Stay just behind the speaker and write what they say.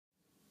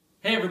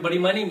Hey everybody,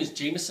 my name is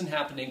Jameson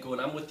Hapenenko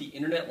and I'm with the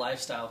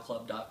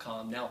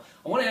internetlifestyleclub.com. Now,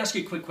 I want to ask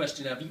you a quick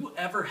question. Have you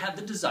ever had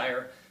the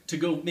desire to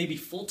go maybe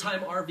full-time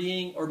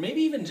RVing or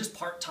maybe even just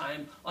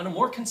part-time on a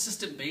more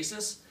consistent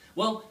basis?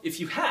 Well, if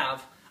you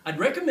have, I'd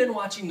recommend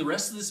watching the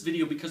rest of this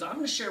video because I'm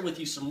going to share with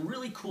you some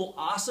really cool,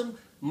 awesome,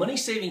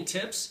 money-saving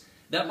tips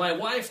that my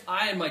wife,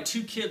 I, and my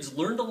two kids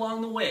learned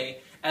along the way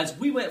as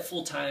we went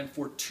full-time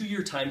for a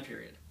 2-year time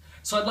period.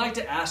 So I'd like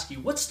to ask you,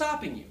 what's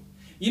stopping you?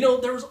 You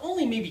know, there was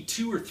only maybe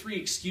 2 or 3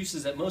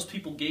 excuses that most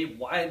people gave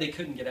why they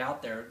couldn't get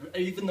out there,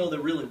 even though they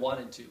really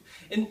wanted to.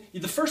 And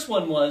the first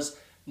one was,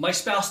 my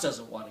spouse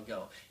doesn't want to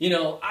go. You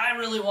know, I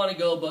really want to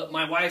go, but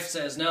my wife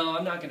says, no,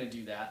 I'm not going to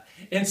do that.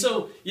 And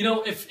so, you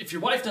know, if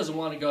your wife doesn't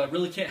want to go, I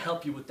really can't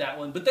help you with that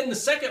one. But then the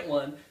second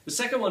one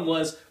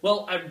was,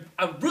 well,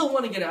 I really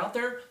want to get out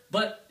there,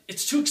 but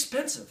it's too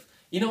expensive.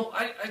 You know,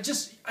 I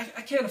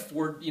can't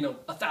afford, you know,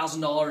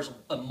 $1,000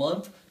 a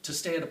month to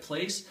stay at a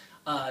place.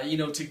 You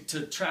know,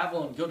 to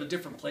travel and go to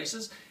different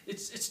places,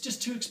 it's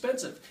just too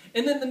expensive.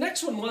 And then the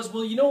next one was,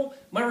 well, you know,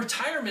 my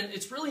retirement,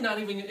 it's barely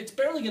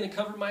going to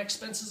cover my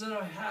expenses that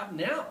I have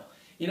now.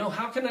 You know,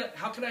 how can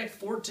I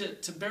afford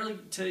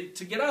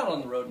to get out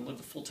on the road and live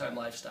a full-time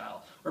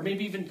lifestyle, or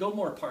maybe even go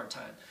more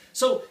part-time?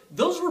 So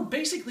those were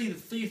basically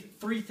the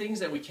three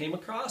things that we came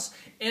across.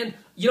 And,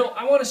 you know,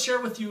 I want to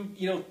share with you,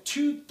 you know,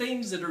 2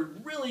 things that are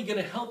really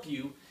going to help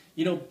you,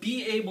 you know,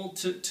 be able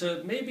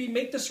to maybe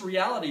make this a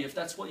reality if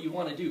that's what you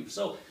want to do.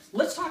 So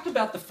let's talk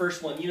about the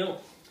first one. You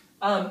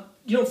know,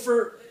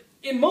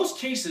 in most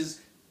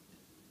cases,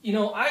 you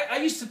know, I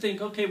used to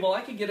think, okay, well,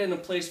 I could get in a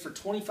place for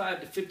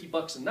 25 to 50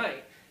 bucks a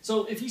night.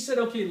 So if you said,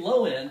 okay,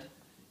 low end,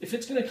 if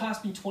it's going to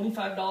cost me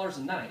 $25 a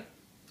night,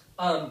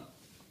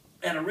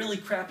 at a really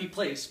crappy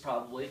place,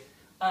 probably,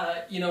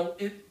 you know,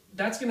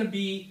 that's going to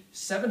be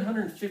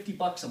 750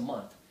 bucks a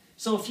month.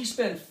 So if you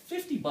spend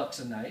 50 bucks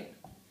a night,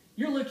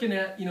 you're looking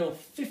at, you know,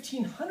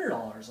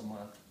 $1,500 a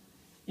month.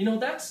 You know,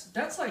 that's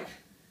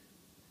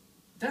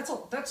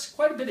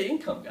quite a bit of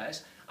income,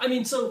 guys. I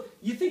mean, so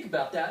you think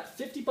about that,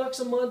 50 bucks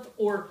a month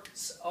or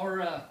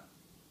 $50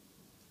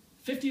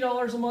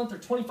 a month or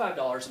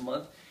 $25 a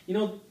month. You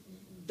know,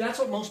 that's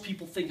what most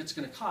people think it's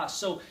going to cost.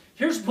 So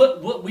here's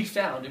what we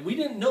found, and we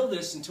didn't know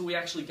this until we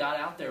actually got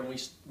out there and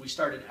we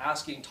started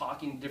asking,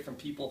 talking to different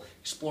people,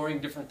 exploring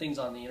different things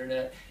on the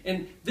internet.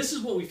 And this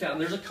is what we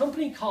found. There's a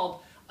company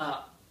called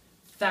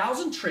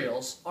 1,000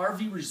 Trails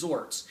RV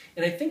Resorts,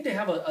 and I think they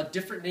have a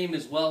different name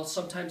as well.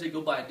 Sometimes they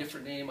go by a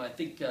different name. I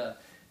think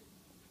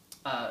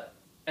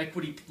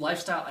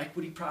Lifestyle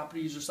Equity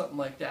Properties or something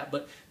like that.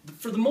 But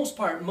for the most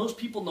part, most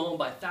people know them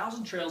by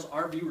 1,000 Trails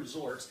RV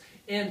Resorts.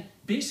 And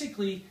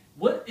basically,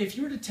 if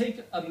you were to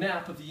take a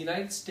map of the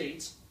United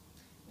States,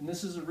 and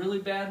this is a really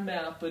bad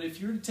map, but if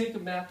you were to take a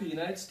map of the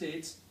United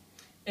States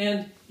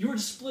and you were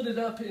to split it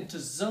up into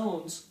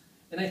zones,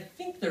 and I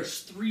think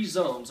there's 3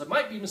 zones. I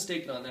might be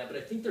mistaken on that, but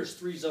I think there's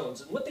 3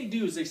 zones. And what they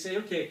do is they say,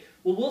 okay,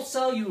 well, we'll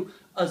sell you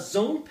a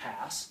zone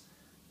pass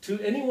to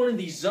any one of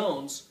these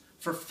zones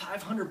for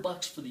 500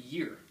 bucks for the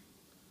year.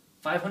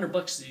 500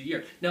 bucks a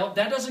year. Now,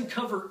 that doesn't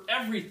cover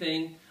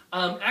everything.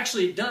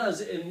 Actually, it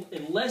does,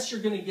 unless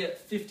you're going to get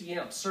 50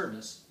 amp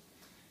service.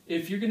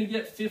 If you're going to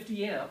get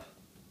 50 amp,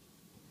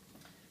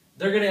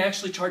 they're going to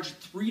actually charge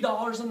you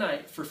 $3 a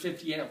night for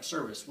 50 amp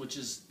service, which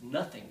is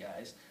nothing,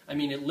 guys. I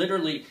mean,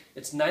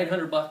 it's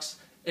 900 bucks.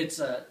 It's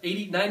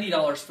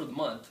 $90 for the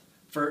month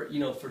for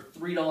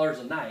 $3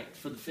 a night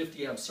for the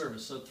 50 amp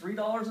service. So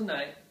 $3 a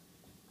night,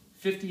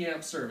 50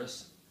 amp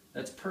service.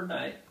 That's per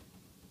night.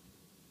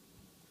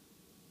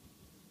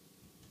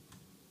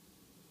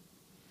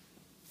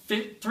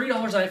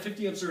 $3 a night,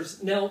 50 amp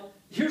service. Now,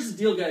 here's the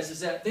deal, guys,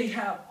 is that they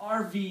have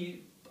RV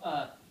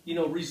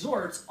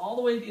resorts all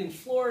the way in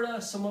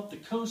Florida, some up the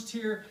coast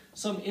here,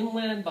 some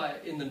inland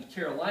in the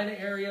Carolina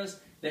areas.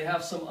 They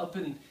have some up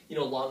in, you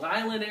know, Long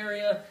Island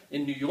area,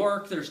 in New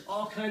York. There's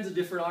all kinds of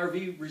different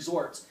RV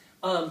resorts.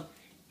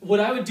 What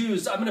I would do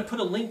is I'm going to put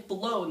a link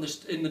below in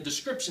the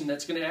description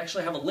that's going to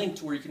actually have a link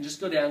to where you can just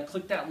go down,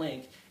 click that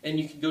link, and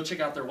you can go check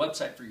out their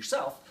website for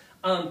yourself.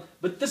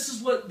 But this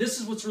is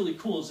what's really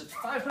cool is it's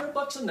 500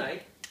 bucks a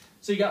night.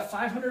 So you got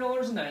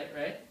 $500 a night,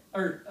 right?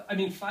 Or I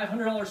mean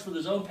 $500 for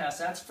the zone pass.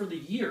 That's for the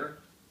year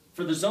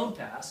for the zone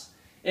pass.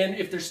 And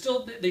if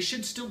they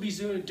should still be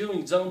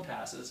doing zone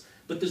passes.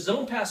 But the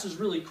zone pass is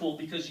really cool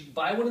because you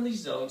buy one of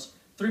these zones,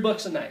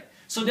 $3 a night.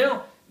 So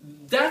now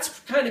that's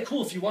kind of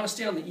cool if you want to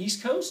stay on the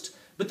East Coast.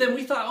 But then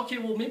we thought, okay,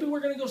 well, maybe we're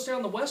going to go stay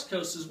on the West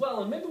Coast as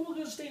well, and maybe we'll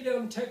go stay down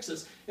in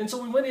Texas. And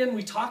so we went in,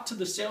 we talked to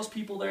the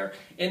salespeople there,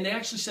 and they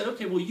actually said,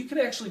 okay, well, you can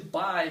actually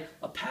buy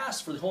a pass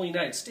for the whole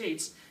United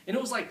States. And it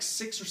was like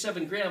 $6 or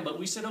 $7 grand, but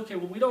we said, okay,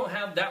 well, we don't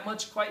have that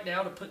much quite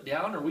now to put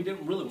down, or we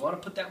didn't really want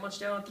to put that much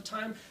down at the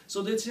time.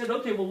 So they said,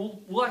 okay,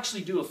 well, we'll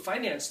actually do a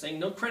finance thing,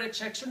 no credit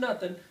checks or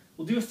nothing.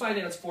 We'll do a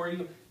finance for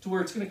you to where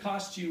it's going to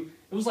cost you,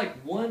 it was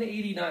like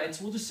 $189,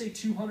 so we'll just say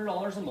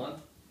 $200 a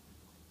month.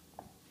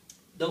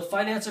 They'll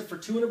finance it for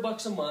 200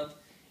 bucks a month,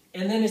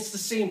 and then it's the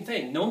same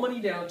thing. No money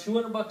down,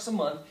 200 bucks a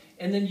month,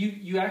 and then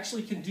you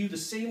actually can do the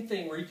same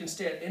thing where you can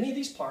stay at any of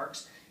these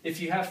parks.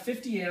 if you have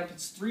 50 amp,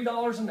 it's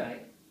 $3 a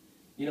night.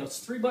 You know,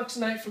 it's $3 a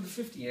night for the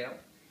 50 amp,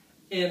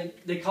 and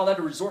they call that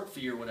a resort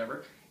fee or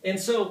whatever. And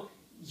so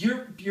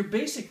you're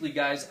basically,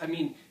 guys, I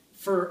mean,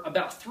 for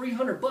about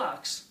 300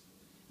 bucks,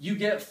 you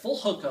get full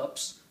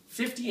hookups,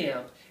 50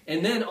 amp,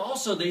 and then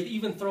also they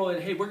even throw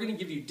in, hey, we're going to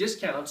give you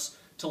discounts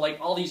to like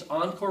all these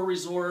Encore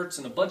resorts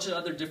and a bunch of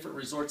other different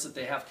resorts that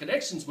they have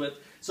connections with.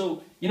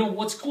 So, you know,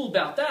 what's cool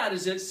about that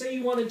is that say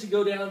you wanted to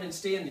go down and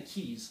stay in the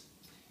Keys.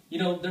 You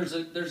know, there's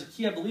a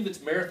key, I believe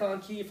it's Marathon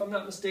Key, if I'm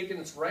not mistaken.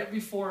 It's right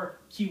before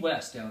Key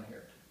West down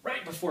here,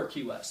 right before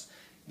Key West.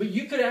 But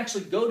you could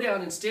actually go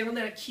down and stay on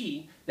that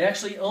key. They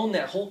actually own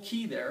that whole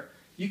key there.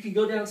 You can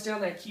go down and stay on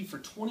that key for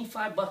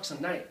 25 bucks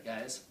a night,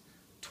 guys.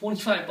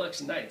 25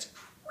 bucks a night. It's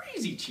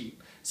crazy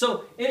cheap.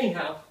 So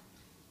anyhow,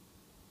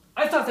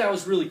 I thought that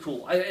was really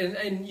cool.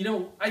 And you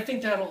know, I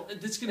think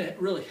that's going to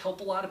really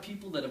help a lot of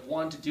people that have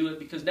wanted to do it,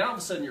 because now all of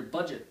a sudden your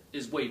budget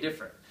is way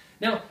different.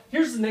 Now,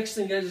 here's the next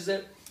thing, guys, is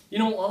that, you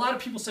know, a lot of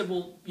people said,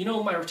 well, you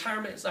know, my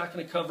retirement is not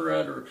going to cover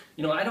it, or,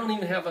 you know, I don't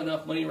even have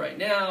enough money right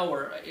now,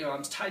 or, you know,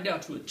 I'm tied down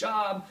to a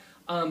job.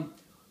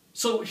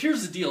 So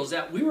here's the deal, is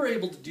that we were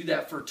able to do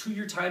that for a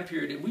 2-year time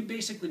period, and we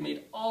basically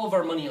made all of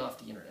our money off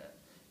the internet.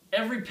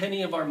 Every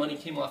penny of our money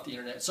came off the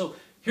internet. So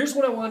here's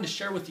what I wanted to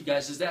share with you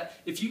guys, is that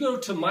if you go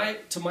to my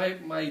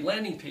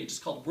landing page, it's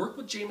called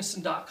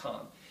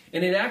workwithjameson.com.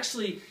 And it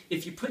actually,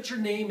 if you put your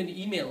name and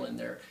email in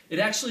there, it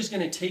actually is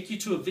going to take you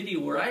to a video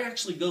where I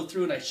actually go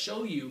through and I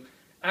show you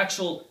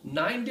actual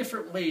 9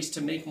 different ways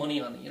to make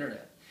money on the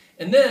internet.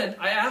 And then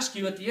I ask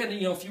you at the end,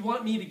 you know, if you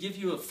want me to give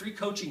you a free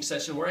coaching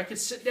session where I could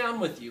sit down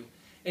with you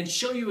and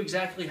show you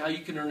exactly how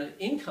you can earn an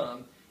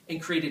income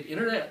and create an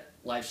internet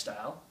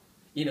lifestyle.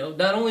 You know,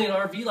 not only an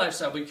RV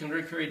lifestyle, but you can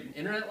create an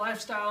internet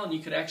lifestyle, and you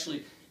could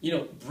actually, you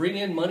know, bring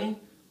in money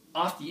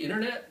off the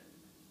internet.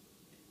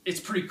 It's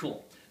pretty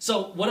cool.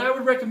 So what I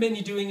would recommend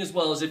you doing as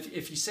well is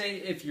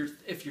if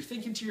you're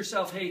thinking to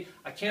yourself, hey,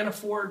 I can't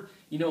afford,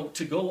 you know,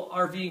 to go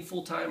RVing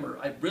full time, or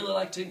I'd really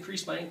like to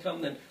increase my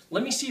income, then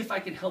let me see if I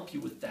can help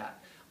you with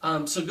that.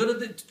 So go to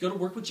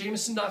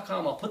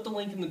workwithjameson.com. I'll put the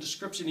link in the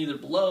description either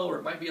below, or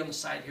it might be on the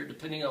side here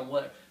depending on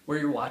where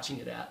you're watching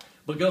it at.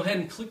 But go ahead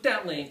and click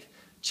that link.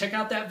 Check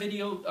out that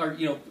video, or,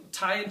 you know,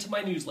 tie into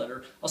my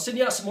newsletter. I'll send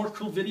you out some more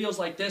cool videos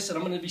like this, and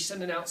I'm going to be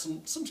sending out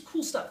some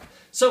cool stuff.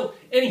 So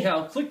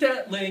anyhow, click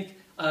that link.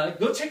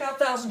 Go check out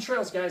 1,000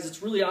 Trails, guys.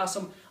 It's really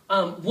awesome.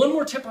 One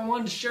more tip I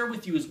wanted to share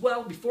with you as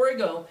well before I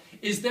go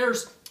is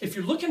if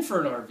you're looking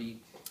for an RV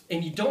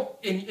and you don't,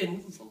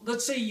 and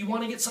let's say you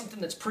want to get something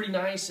that's pretty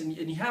nice, and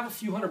you have a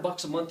few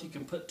 $100 a month you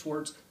can put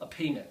towards a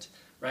payment,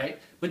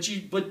 right? But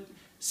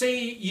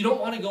say you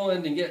don't want to go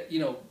in and get, you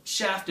know,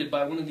 shafted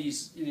by one of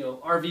these, you know,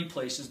 RV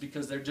places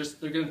because they're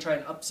going to try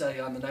and upsell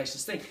you on the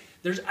nicest thing.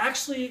 There's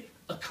actually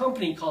a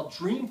company called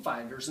Dream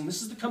Finders, and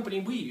this is the company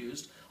we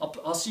used.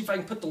 I'll see if I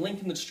can put the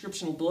link in the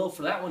description below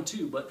for that one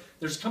too, but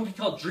there's a company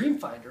called Dream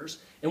Finders,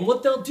 and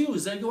what they'll do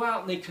is they go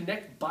out and they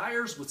connect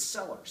buyers with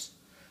sellers.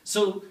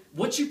 So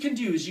what you can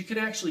do is you can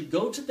actually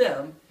go to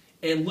them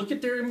and look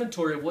at their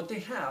inventory of what they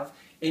have,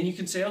 and you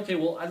can say, okay,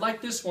 well, I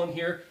like this one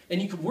here, and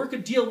you can work a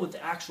deal with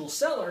the actual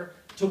seller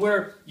to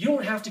where you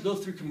don't have to go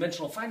through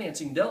conventional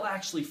financing. They'll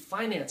actually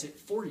finance it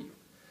for you.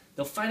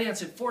 They'll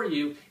finance it for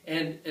you,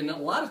 and a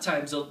lot of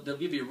times they'll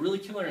give you a really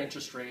killer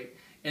interest rate,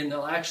 and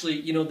they'll actually,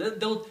 you know,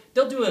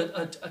 they'll do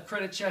a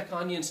credit check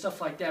on you and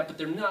stuff like that, but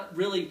they're not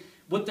really,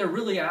 what they're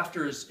really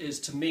after is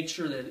to make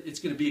sure that it's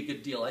going to be a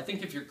good deal. I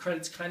think if your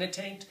credit's kind of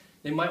tanked,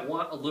 they might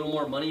want a little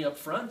more money up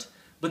front.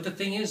 But the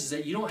thing is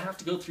that you don't have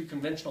to go through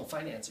conventional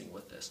financing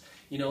with this.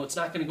 You know, it's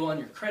not going to go on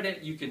your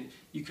credit. You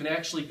can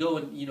actually go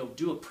and, you know,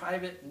 do a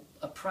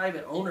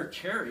private owner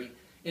carry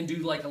and do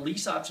like a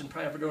lease option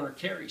private owner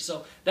carry.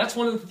 So that's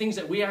one of the things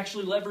that we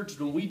actually leveraged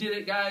when we did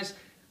it, guys.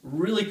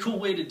 Really cool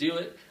way to do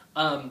it.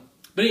 But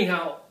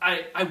anyhow,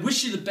 I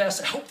wish you the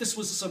best. I hope this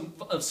was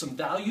of some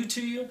value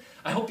to you.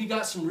 I hope you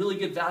got some really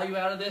good value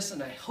out of this,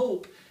 and I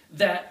hope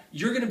that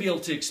you're going to be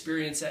able to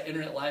experience that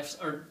internet life,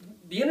 or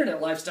the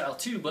internet lifestyle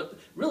too, but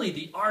really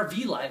the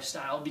RV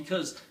lifestyle,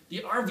 because the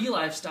RV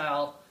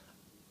lifestyle,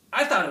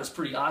 I thought it was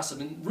pretty awesome.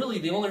 And really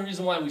the only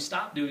reason why we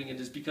stopped doing it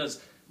is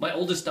because my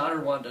oldest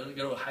daughter wanted to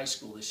go to high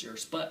school this year.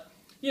 But,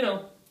 you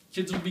know,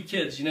 kids will be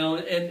kids, you know,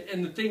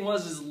 and the thing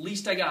was, is at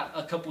least I got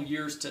a couple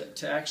years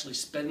to actually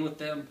spend with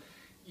them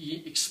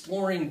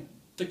exploring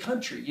the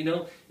country. You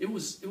know, it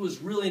was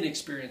really an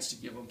experience to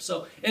give them.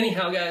 So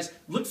anyhow, guys,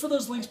 look for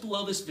those links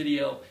below this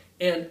video,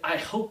 and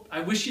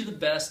I wish you the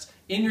best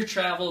in your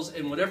travels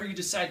and whatever you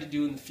decide to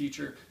do in the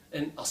future,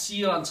 and I'll see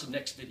you on some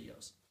next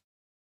videos.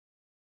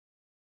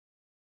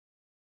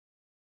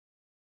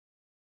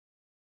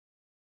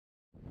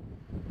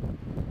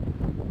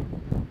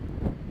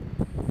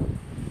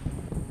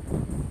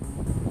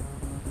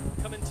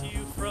 Coming to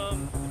you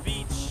from the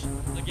beach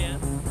again.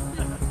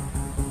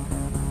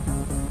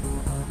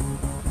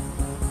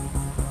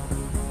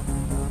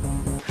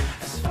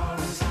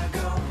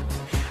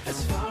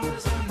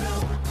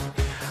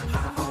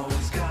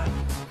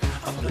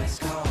 Let's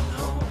go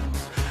home.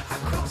 I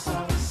cross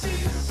all the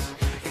seas.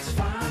 It's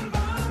fine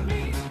by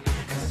me,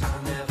 'cause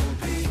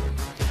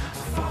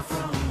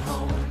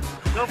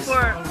Go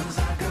for it.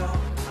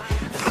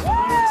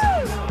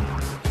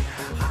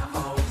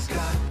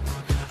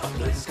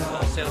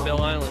 Sanibel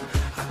Island.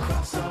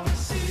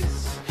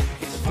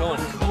 Going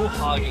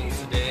co-hogging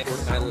today.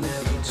 Island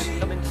Beach.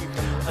 Coming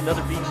to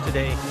another beach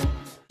today.